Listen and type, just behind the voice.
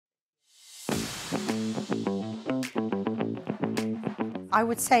I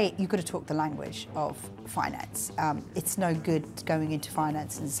would say you've got to talk the language of finance. It's no good going into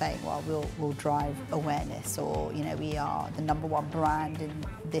finance and saying, well, we'll drive awareness, or we are the #1 brand in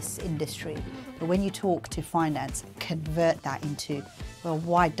this industry. But when you talk to finance, convert that into, well,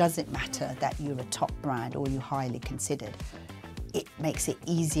 why does it matter that you're a top brand or you're highly considered? It makes it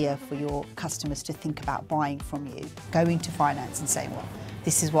easier for your customers to think about buying from you. Going to finance and saying, well,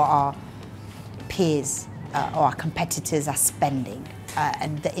 this is what our peers or our competitors are spending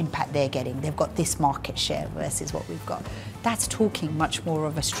and the impact they're getting. They've got this market share versus what we've got. That's talking much more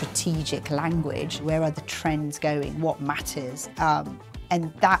of a strategic language. Where are the trends going? What matters?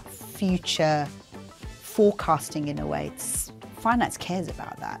 And that future forecasting, in a way, finance cares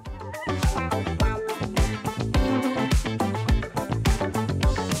about that.